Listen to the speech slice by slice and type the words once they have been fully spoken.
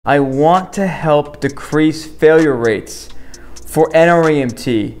I want to help decrease failure rates for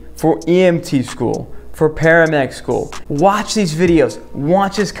NREMT, for EMT school, for paramedic school. Watch these videos,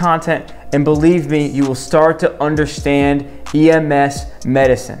 watch this content, and believe me, you will start to understand EMS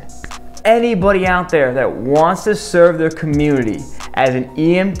medicine. Anybody out there that wants to serve their community as an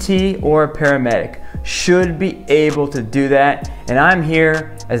EMT or a paramedic should be able to do that, and I'm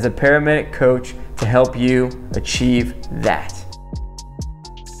here as the paramedic coach to help you achieve that.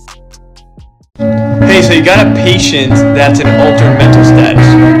 Hey, so you got a patient that's in altered mental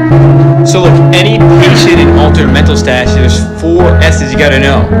status. So look, any patient in altered mental status, there's 4 S's you gotta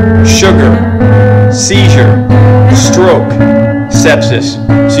know. Sugar, seizure, stroke, sepsis.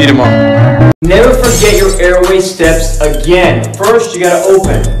 See you tomorrow. Never forget your airway steps again. First, you gotta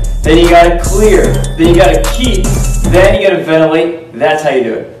open, then you gotta clear, then you gotta keep, then you gotta ventilate. That's how you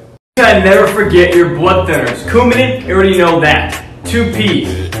do it. You gotta never forget your blood thinners. Coumadin, you already know that. 2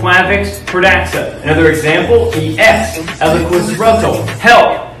 P's, Plavix, Pradaxa. Another example, EX, Eliquis, Xarelto.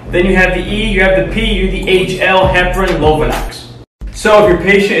 Help. Then you have the E, you have the P, you have the HL, heparin, Lovenox. So if your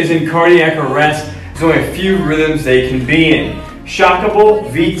patient is in cardiac arrest, there's only a few rhythms they can be in. Shockable,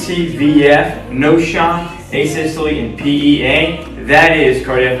 VT, VF, no shock, asystole, and PEA. That is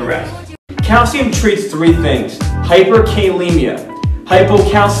cardiac arrest. Calcium treats 3 things: hyperkalemia,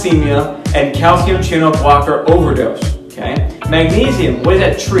 hypocalcemia, and calcium channel blocker overdose. Okay? Magnesium, what does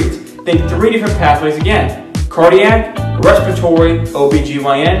that treat? Think 3 different pathways again: cardiac, respiratory,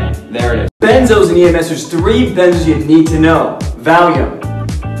 OBGYN. There it is. Benzos in EMS, there's 3 benzos you need to know: Valium,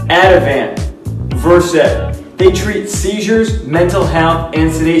 Ativan, Versed. They treat seizures, mental health,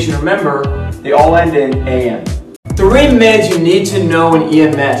 and sedation. Remember, they all end in AN. 3 meds you need to know in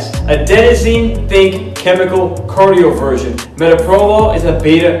EMS. Adenosine, think chemical cardioversion. Metoprolol is a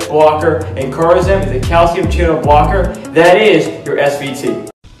beta blocker, and Carazem is a calcium channel blocker. That is your SVT.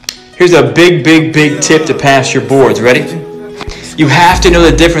 Here's a big tip to pass your boards. Ready? You have to know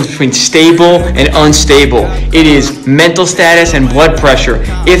the difference between stable and unstable. It is mental status and blood pressure.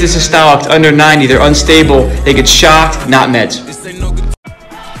 If the systolic is under 90, they're unstable. They get shocked, not meds.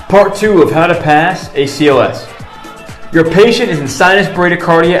 Part 2 of how to pass ACLS. Your patient is in sinus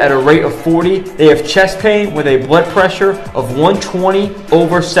bradycardia at a rate of 40. They have chest pain with a blood pressure of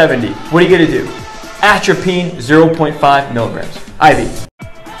 120/70. What are you going to do? Atropine 0.5 milligrams. IV.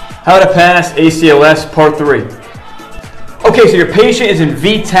 How to pass ACLS Part 3. Okay, so your patient is in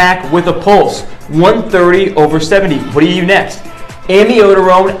VTAC with a pulse 130/70. What do you do next?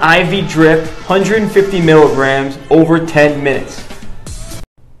 Amiodarone IV drip 150 milligrams over 10 minutes.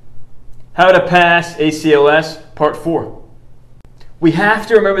 How to pass ACLS Part 4. We have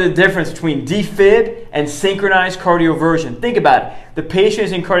to remember the difference between defib and synchronized cardioversion. Think about it. The patient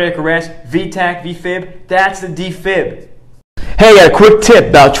is in cardiac arrest, VTAC, VFib, that's the defib. Hey, a quick tip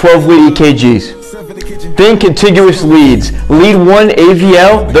about 12-lead EKGs. Think contiguous leads. Lead 1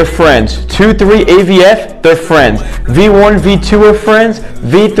 AVL, they're friends. 2, 3 AVF, they're friends. V1, V2 are friends.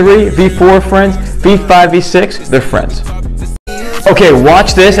 V3, V4 are friends. V5, V6, they're friends. Okay,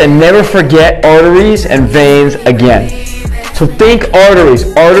 watch this and never forget arteries and veins again. So think arteries.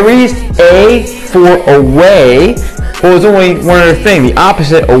 Arteries, A for away. Well, there's only one other thing. The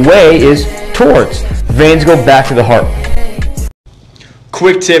opposite, away, is towards. Veins go back to the heart.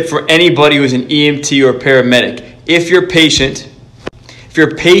 Quick tip for anybody who's an EMT or paramedic. If your patient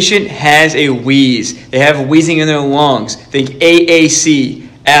has a wheeze, they have wheezing in their lungs, think AAC,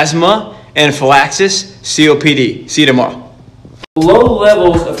 asthma, anaphylaxis, COPD. See you tomorrow. Low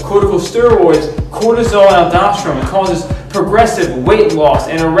levels of corticosteroids, cortisol, and aldosterone causes progressive weight loss,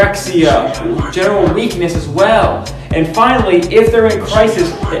 anorexia, general weakness as well. And finally, if they're in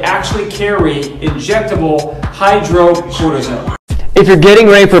crisis, they actually carry injectable hydrocortisone. If you're getting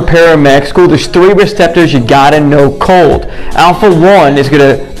ready for paramedic school, there's 3 receptors you gotta know cold. Alpha 1 is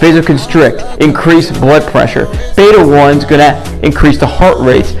gonna vasoconstrict, increase blood pressure. Beta 1 is gonna increase the heart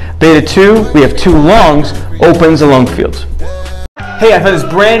rates. Beta 2, we have 2 lungs, opens the lung fields. Hey, I found this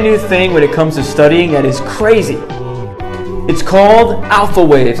brand new thing when it comes to studying that is crazy. It's called alpha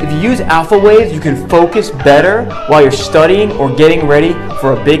waves. If you use alpha waves, you can focus better while you're studying or getting ready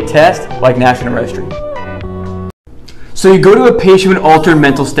for a big test like National Registry. So you go to a patient with altered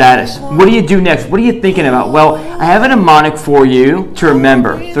mental status. What do you do next? What are you thinking about? Well, I have a mnemonic for you to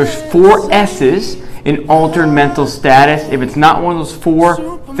remember. There's 4 S's in altered mental status. If it's not one of those 4,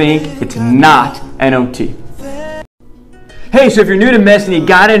 think it's not NOT. Hey, so if you're new to medicine, you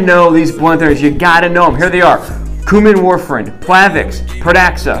gotta know these blood thinners. You gotta know them. Here they are: Coumadin, warfarin, Plavix,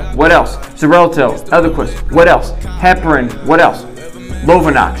 Pradaxa. What else? Xarelto, Eliquis. What else? Heparin. What else?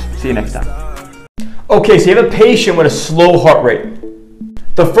 Lovenox. See you next time. Okay, so you have a patient with a slow heart rate.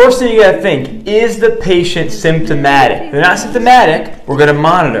 The first thing you gotta think, is the patient symptomatic? If they're not symptomatic, we're gonna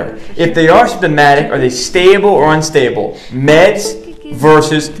monitor. If they are symptomatic, are they stable or unstable? Meds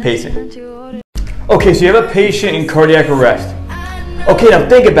versus pacing. Okay, so you have a patient in cardiac arrest. Okay, now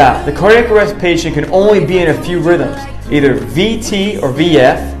think about it. The cardiac arrest patient can only be in a few rhythms, either VT or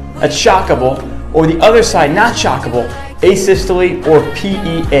VF, that's shockable, or the other side, not shockable, asystole or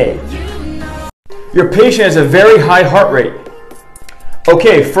PEA. Your patient has a very high heart rate.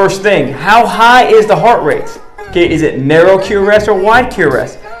 Okay, first thing, how high is the heart rate? Okay, is it narrow QRS or wide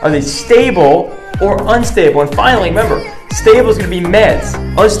QRS? Are they stable or unstable? And finally, remember, stable is going to be meds.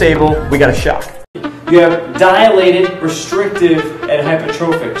 Unstable, we got a shock. You have dilated, restrictive, and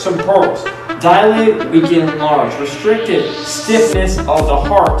hypertrophic. Some pearls. Dilated, weakened, enlarged. Restricted, stiffness of the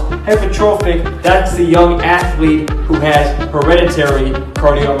heart. Hypertrophic, that's the young athlete who has hereditary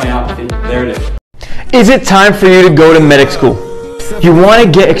cardiomyopathy. There it is. Is it time for you to go to medic school? You want to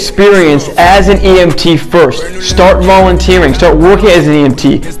get experience as an EMT first. Start volunteering, start working as an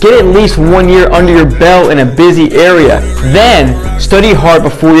EMT. Get at least 1 year under your belt in a busy area. Then study hard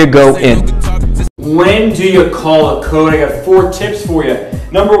before you go in. When do you call a code? I got 4 tips for you.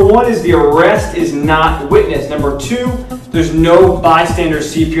 Number 1 is the arrest is not witnessed. Number 2, there's no bystander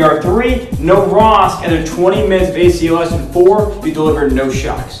CPR. 3, no ROSC, and there 20 minutes of ACLS. And 4, you deliver no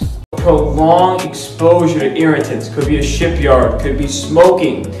shocks. Prolonged exposure to irritants, could be a shipyard, could be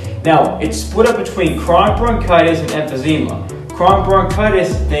smoking. Now, it's split up between chronic bronchitis and emphysema. Chronic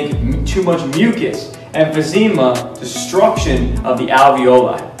bronchitis, think too much mucus. Emphysema, destruction of the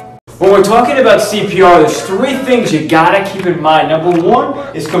alveoli. When we're talking about CPR, there's 3 things you gotta keep in mind. Number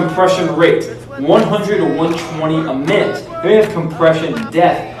 1 is compression rate, 100 to 120 a minute. Then we have compression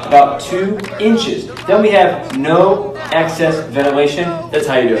depth, about 2 inches. Then we have no excess ventilation. That's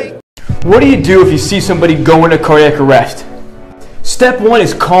how you do it. What do you do if you see somebody go into cardiac arrest? Step 1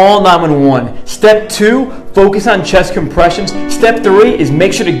 is call 911. Step 2, focus on chest compressions. Step 3 is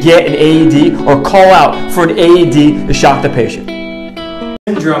make sure to get an AED or call out for an AED to shock the patient.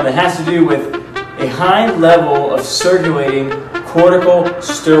 Syndrome that has to do with a high level of circulating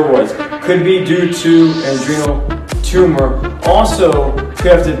corticosteroids. Could be due to an adrenal tumor. Also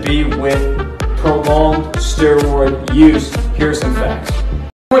could have to be with prolonged steroid use. Here are some facts.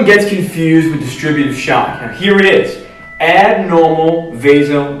 Everyone gets confused with distributive shock. Now here it is. Abnormal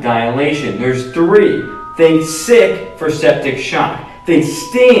vasodilation. There's 3. Think sick for septic shock. Think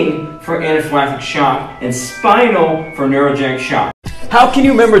sting for anaphylactic shock. And spinal for neurogenic shock. How can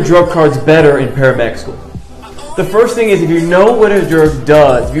you remember drug cards better in paramedic school? The first thing is if you know what a drug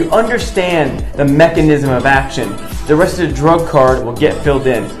does, if you understand the mechanism of action, the rest of the drug card will get filled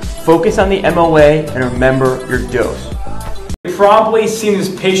in. Focus on the MOA and remember your dose. You've probably seen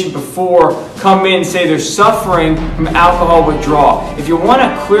this patient before come in and say they're suffering from alcohol withdrawal. If you want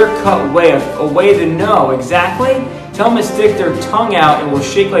a clear-cut way, a way to know exactly, tell them to stick their tongue out and will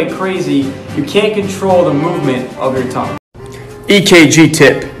shake like crazy. You can't control the movement of your tongue. EKG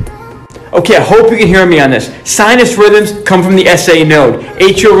tip. Okay, I hope you can hear me on this. Sinus rhythms come from the SA node.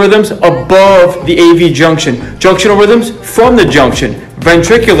 Atrial rhythms above the AV junction. Junctional rhythms from the junction.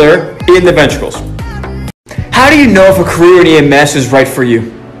 Ventricular in the ventricles. How do you know if a career in EMS is right for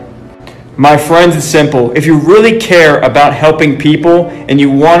you? My friends, it's simple. If you really care about helping people and you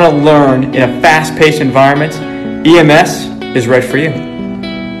want to learn in a fast-paced environment, EMS is right for you.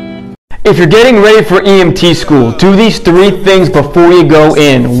 If you're getting ready for EMT school, do these 3 things before you go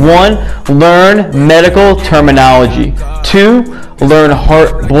in. 1, learn medical terminology. 2, learn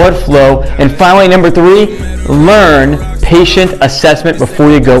heart blood flow. And finally, number 3, learn patient assessment before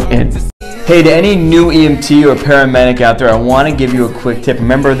you go in. Hey, to any new EMT or paramedic out there, I want to give you a quick tip.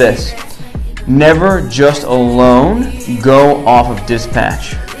 Remember this. Never just alone go off of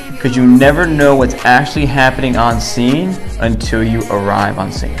dispatch, because you never know what's actually happening on scene until you arrive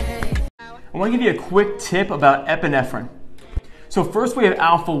on scene. I want to give you a quick tip about epinephrine. So first we have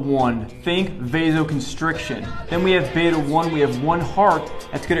alpha 1, think vasoconstriction. Then we have beta 1, we have 1 heart,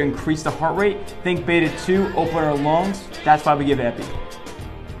 that's going to increase the heart rate. Think beta 2, open our lungs, that's why we give epi.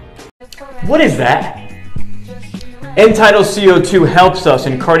 What is that? End-tidal CO2 helps us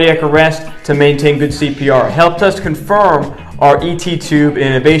in cardiac arrest to maintain good CPR. It helps us confirm our ET tube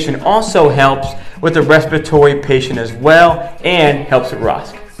intubation. Also helps with the respiratory patient as well and helps with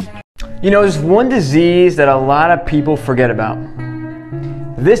ROSC. You know, there's one disease that a lot of people forget about.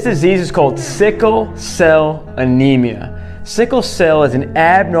 This disease is called sickle cell anemia. Sickle cell is an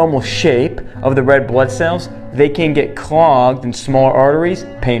abnormal shape of the red blood cells. They can get clogged in smaller arteries,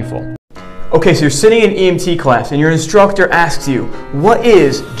 painful. Okay, so you're sitting in EMT class and your instructor asks you, what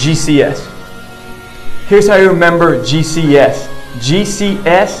is GCS? Here's how you remember GCS.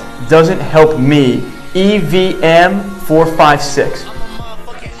 GCS doesn't help me. EVM 456.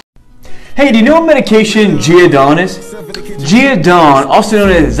 Hey, do you know what medication Geodon is? Geodon, also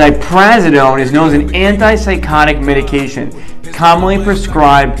known as ziprasidone, is known as an antipsychotic medication commonly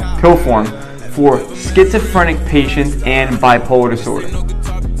prescribed pill form for schizophrenic patients and bipolar disorder.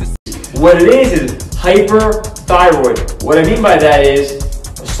 What it is hyperthyroid. What I mean by that is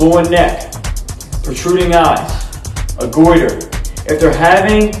a swollen neck, protruding eyes, a goiter. If they're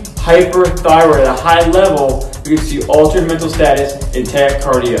having hyperthyroid at a high level, you can see altered mental status and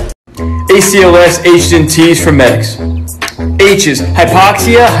tachycardia. ACLS, H's and T's for medics. H's,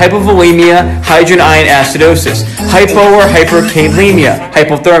 hypoxia, hypovolemia, hydrogen ion acidosis, hypo or hyperkalemia,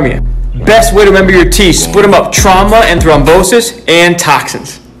 hypothermia. Best way to remember your T's, split them up, trauma and thrombosis and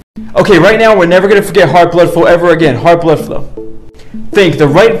toxins. Okay, right now we're never going to forget heart blood flow ever again. Heart blood flow. Think the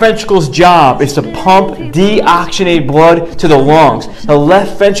right ventricle's job is to pump deoxygenated blood to the lungs. The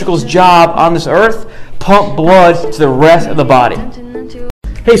left ventricle's job on this earth, pump blood to the rest of the body.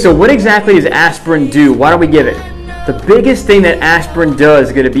 Hey, so what exactly does aspirin do? Why don't we give it? The biggest thing that aspirin does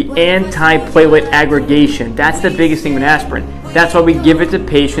is going to be antiplatelet aggregation. That's the biggest thing with aspirin. That's why we give it to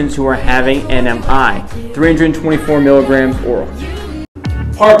patients who are having NMI. 324 milligrams oral.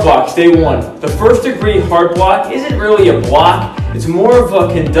 Heart blocks, day one. The first degree heart block isn't really a block, it's more of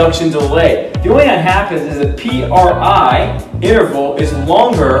a conduction delay. The only thing that happens is the PRI interval is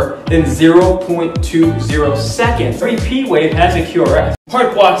longer than 0.20 seconds. Every P wave has a QRS.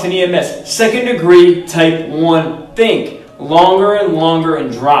 Heart blocks in EMS, second degree type 1. Think longer and longer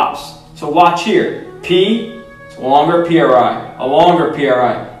in drops. So watch here. P, longer PRI, a longer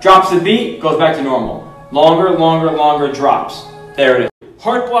PRI. Drops the beat, goes back to normal. Longer, longer, longer drops. There it is.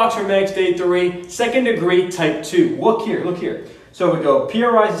 Heart blocks for medics day 3, second degree type 2. Look here, look here. So we go,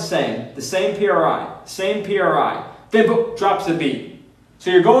 PRI is the same PRI, then boom, drops the beat. So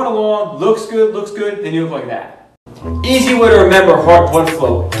you're going along, looks good, then you look like that. Easy way to remember heart blood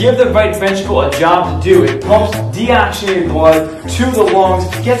flow. Give the right ventricle a job to do. It pumps deoxygenated blood to the lungs,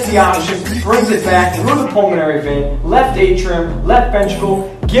 gets the oxygen, brings it back through the pulmonary vein, left atrium, left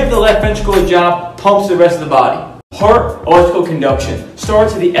ventricle, give the left ventricle a job, pumps the rest of the body. Heart electrical conduction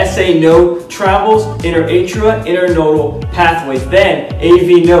starts at the SA node, travels interatrial, internodal pathways, then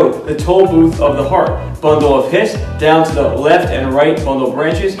AV node, the toll booth of the heart, bundle of His down to the left and right bundle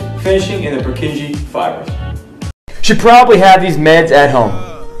branches, finishing in the Purkinje fibers. Should probably have these meds at home.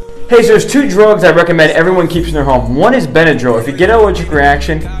 Hey, so there's 2 drugs I recommend everyone keeps in their home. One is Benadryl. If you get an allergic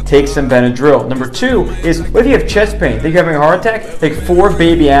reaction, take some Benadryl. Number 2 is, what if you have chest pain? Think you're having a heart attack? Take 4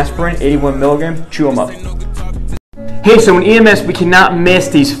 baby aspirin, 81 milligrams, chew them up. Hey, so in EMS, we cannot miss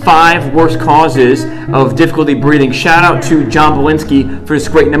these 5 worst causes of difficulty breathing. Shout out to John Belinsky for this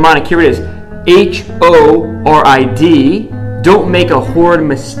great mnemonic. Here it is. HORID. Don't make a horrid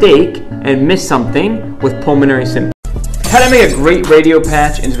mistake and miss something with pulmonary symptoms. How to make a great radio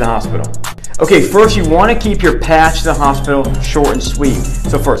patch into the hospital. Okay, first you want to keep your patch to the hospital short and sweet.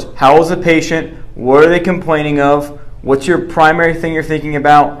 So first, how is the patient? What are they complaining of? What's your primary thing you're thinking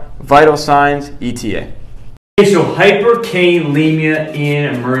about? Vital signs, ETA. Okay, so hyperkalemia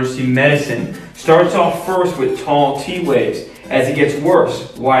in emergency medicine starts off first with tall T waves. As it gets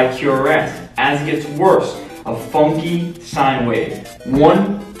worse, wide QRS. As it gets worse, a funky sine wave.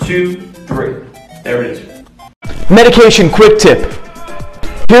 1, 2, 3. There it is. Medication quick tip.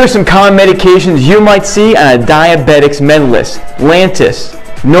 Here are some common medications you might see on a diabetic's med list. Lantus,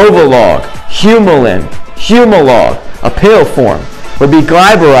 Novolog, Humulin, Humalog, a pill form would be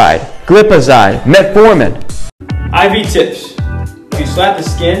glyburide, glipizide, metformin. IV tips. If you slap the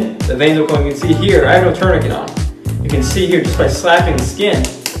skin, the veins will come. You can see here, I have no tourniquet on. You can see here just by slapping the skin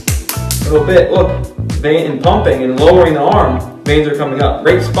a little bit, look, vein and pumping and lowering the arm, veins are coming up.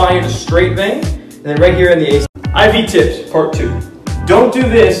 Right spot here, just straight vein, and then right here in the AC. IV tips, part 2. Don't do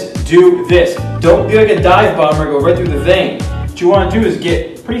this, do this. Don't be like a dive bomber, go right through the vein. What you want to do is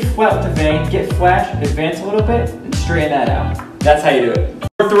get pretty flat with the vein, get flat, advance a little bit, and straighten that out. That's how you do it.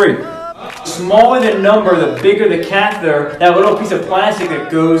 Part 3. Smaller the number, the bigger the catheter, that little piece of plastic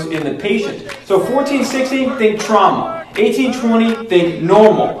that goes in the patient. So 1460, think trauma. 1820, think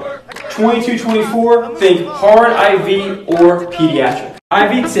normal. 2224, think hard IV or pediatric.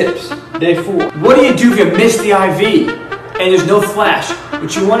 IV tips, day 4. What do you do if you miss the IV and there's no flash?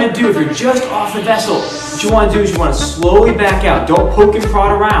 What you want to do if you're just off the vessel, what you want to do is you want to slowly back out. Don't poke and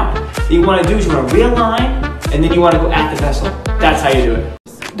prod around. What you want to do is you want to realign and then you want to go at the vessel. That's how you do it.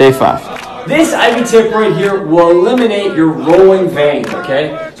 Day 5. This IV tip right here will eliminate your rolling vein,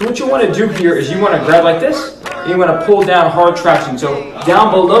 okay? So what you want to do here is you want to grab like this, and you want to pull down hard traction. So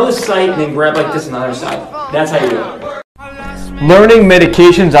down below the site and then grab like this on the other side. That's how you do it. Learning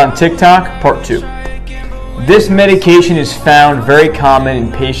medications on TikTok, part 2. This medication is found very common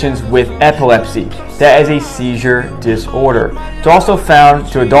in patients with epilepsy, that is a seizure disorder. It's also found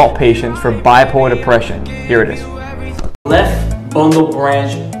to adult patients for bipolar depression. Here it is. Left bundle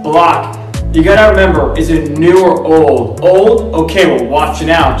branch block. You gotta remember, is it new or old? Old? Okay, well watch it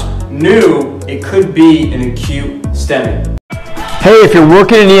out. New, it could be an acute STEMI. Hey, if you're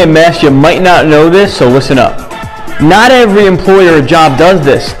working in EMS, you might not know this, so listen up. Not every employer or job does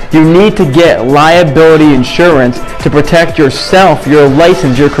this. You need to get liability insurance to protect yourself, your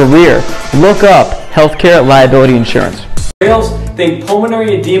license, your career. Look up healthcare liability insurance. Think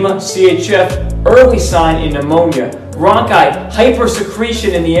pulmonary edema, CHF, early sign in pneumonia, bronchi,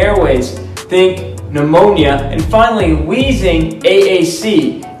 hypersecretion in the airways, think pneumonia, and finally wheezing,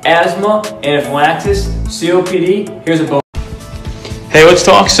 AAC, asthma, anaphylaxis, COPD. Here's a bonus. Hey, let's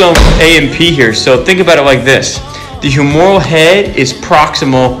talk some A&P here. So think about it like this. The humeral head is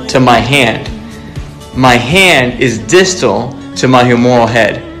proximal to my hand. My hand is distal to my humeral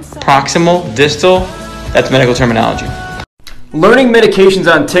head. Proximal, distal, that's medical terminology. Learning medications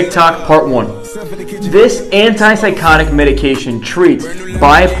on TikTok, part 1. This antipsychotic medication treats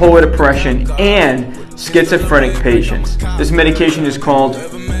bipolar depression and schizophrenic patients. This medication is called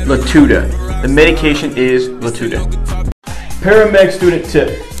Latuda. The medication is Latuda. Paramedic student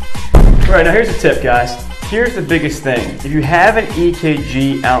tip. Alright, now here's a tip, guys. Here's the biggest thing. If you have an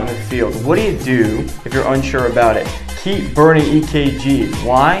EKG out in the field, what do you do if you're unsure about it? Keep burning EKGs.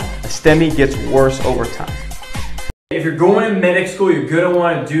 Why? A STEMI gets worse over time. If you're going to medic school, you're going to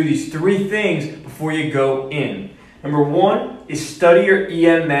want to do these 3 things before you go in. Number 1 is study your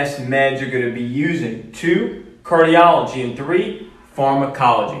EMS meds you're going to be using. 2, cardiology. And 3,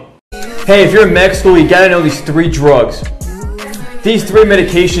 pharmacology. Hey, if you're in medic school, you got to know these 3 drugs. These 3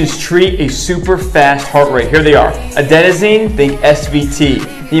 medications treat a super fast heart rate. Here they are. Adenosine, think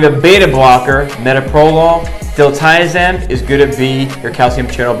SVT. You have a beta blocker, metoprolol. Diltiazem is going to be your calcium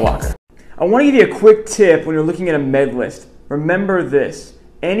channel blocker. I want to give you a quick tip when you're looking at a med list. Remember this.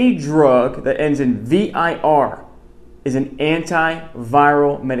 Any drug that ends in VIR is an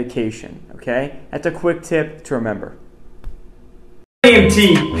antiviral medication. Okay? That's a quick tip to remember.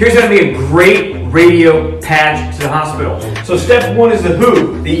 EMT, here's going to be a great radio patch to the hospital. So step 1 is the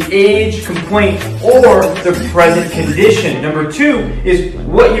who, the age, complaint, or the present condition. Number 2 is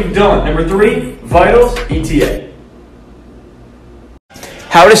what you've done. Number 3, vitals, ETA.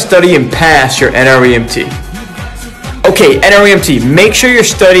 How to study and pass your NREMT. Okay, NREMT, make sure you're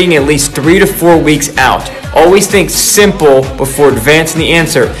studying at least 3 to 4 weeks out. Always think simple before advancing the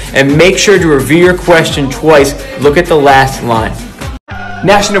answer, and make sure to review your question twice. Look at the last line.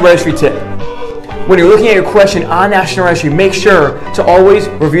 National Registry tip. When you're looking at your question on National Registry, make sure to always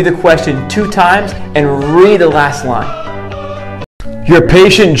review the question 2 times and read the last line. Your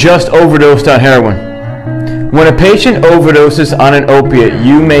patient just overdosed on heroin. When a patient overdoses on an opiate,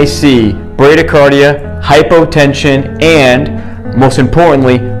 you may see bradycardia, hypotension, and, most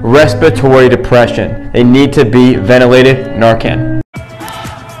importantly, respiratory depression. They need to be ventilated, Narcan.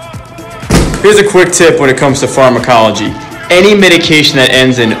 Here's a quick tip when it comes to pharmacology. Any medication that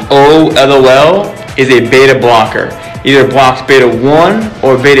ends in OLOL is a beta blocker. Either blocks beta 1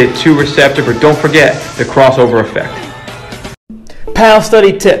 or beta 2 receptor, but don't forget the crossover effect. PAL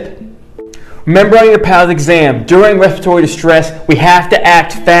study tip. Remember on your PALS exam, during respiratory distress, we have to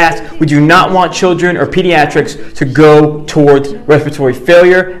act fast. We do not want children or pediatrics to go towards respiratory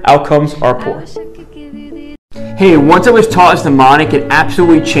failure. Outcomes are poor. Hey, once I was taught as mnemonic, it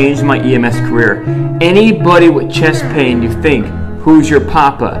absolutely changed my EMS career. Anybody with chest pain, you think, who's your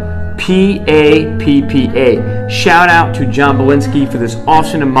papa? P-A-P-P-A. Shout out to John Belinsky for this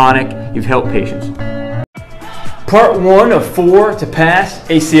awesome mnemonic. You've helped patients. Part 1 of 4 to pass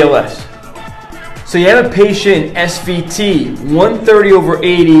ACLS. So you have a patient, SVT,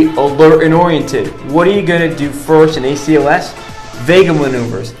 130/80, alert and oriented. What are you going to do first in ACLS? Vagal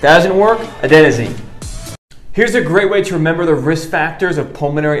maneuvers. Doesn't work? Adenosine. Here's a great way to remember the risk factors of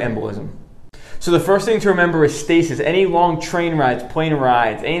pulmonary embolism. So the first thing to remember is stasis. Any long train rides, plane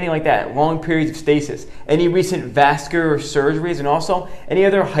rides, anything like that, long periods of stasis. Any recent vascular surgeries, and also any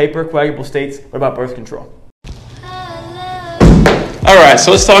other hypercoagulable states. What about birth control? Alright,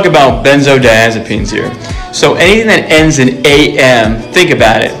 so let's talk about benzodiazepines here. So anything that ends in AM, think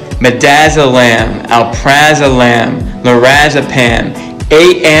about it. Midazolam, alprazolam, lorazepam.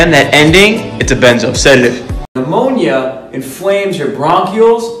 AM, that ending, it's a benzo, sedative. Pneumonia inflames your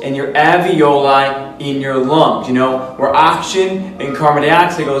bronchioles and your alveoli in your lungs, you know, where oxygen and carbon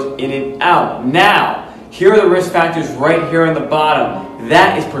dioxide goes in and out. Now, here are the risk factors right here on the bottom.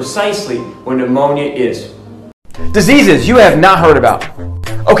 That is precisely what pneumonia is. Diseases you have not heard about.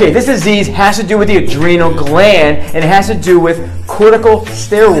 Okay, this disease has to do with the adrenal gland, and it has to do with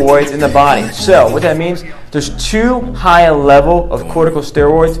corticosteroids in the body. So, what that means, there's too high a level of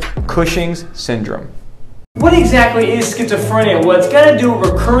corticosteroids, Cushing's syndrome. What exactly is schizophrenia? Well, it's got to do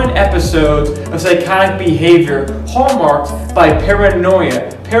with recurrent episodes of psychotic behavior hallmarked by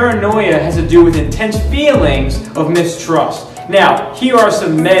paranoia. Paranoia has to do with intense feelings of mistrust. Now, here are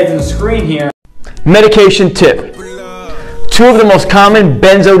some meds on the screen here. Medication tip. 2 of the most common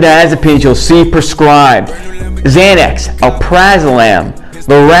benzodiazepines you'll see prescribed: Xanax, alprazolam,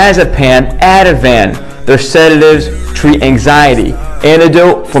 lorazepam, Ativan. They're sedatives, treat anxiety.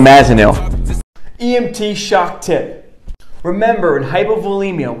 Antidote, flumazenil. EMT shock tip. Remember, in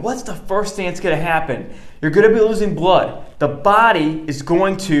hypovolemia, what's the first thing that's going to happen? You're going to be losing blood. The body is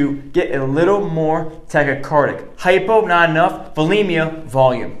going to get a little more tachycardic. Hypo, not enough. Volemia,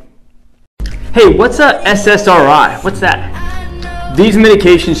 volume. Hey, what's a SSRI? What's that? These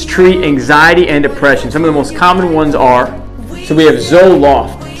medications treat anxiety and depression. Some of the most common ones are, so we have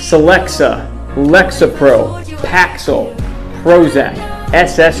Zoloft, Celexa, Lexapro, Paxil, Prozac,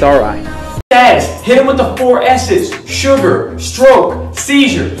 SSRI. Hit him with the 4 S's. Sugar, stroke,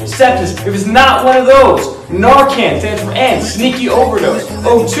 seizure, sepsis. If it's not one of those, Narcan stands for N, sneaky overdose.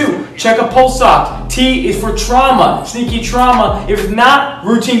 O2, check a pulse ox. T is for trauma, sneaky trauma. If it's not,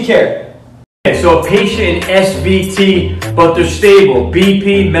 routine care. Okay, so a patient in SVT, but they're stable.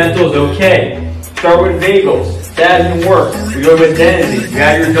 BP, mental is okay. Start with vagals. That doesn't work. We go with adenosine. You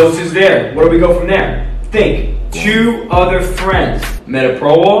have your doses there. Where do we go from there? Think. 2 other friends,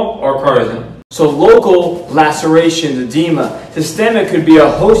 metoprolol or cortisone. So local lacerations, edema. Systemic could be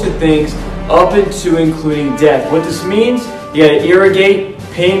a host of things up into including death. What this means, you gotta irrigate,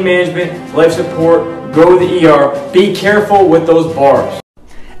 pain management, life support, go to the ER. Be careful with those bars.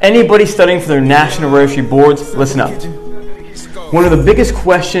 Anybody studying for their national registry boards, listen up. One of the biggest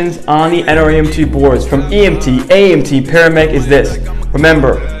questions on the NREMT boards from EMT, AMT, Paramedic is this.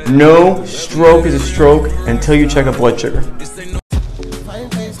 Remember, no stroke is a stroke until you check a blood sugar.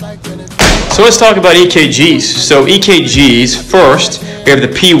 So let's talk about EKGs. So EKGs, first, we have the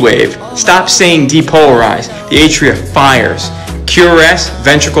P wave. Stop saying depolarize. The atria fires. QRS,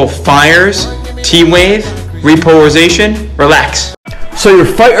 ventricle fires. T wave, repolarization, relax. So your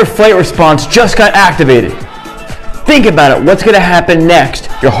fight or flight response just got activated. Think about it. What's going to happen next?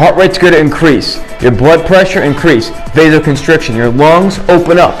 Your heart rate's going to increase. Your blood pressure increase. Vasoconstriction. Your lungs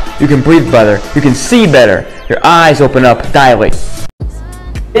open up. You can breathe better. You can see better. Your eyes open up, dilate.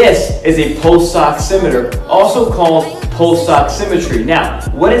 This is a pulse oximeter, also called pulse oximetry. Now,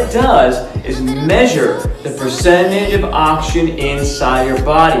 what it does is measure the percentage of oxygen inside your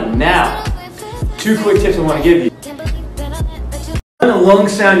body. Now, 2 quick tips I want to give you. One lung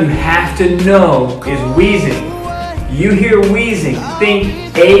sound you have to know is wheezing. You hear wheezing,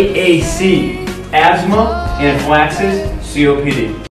 think AAC, asthma, anaphylaxis, COPD.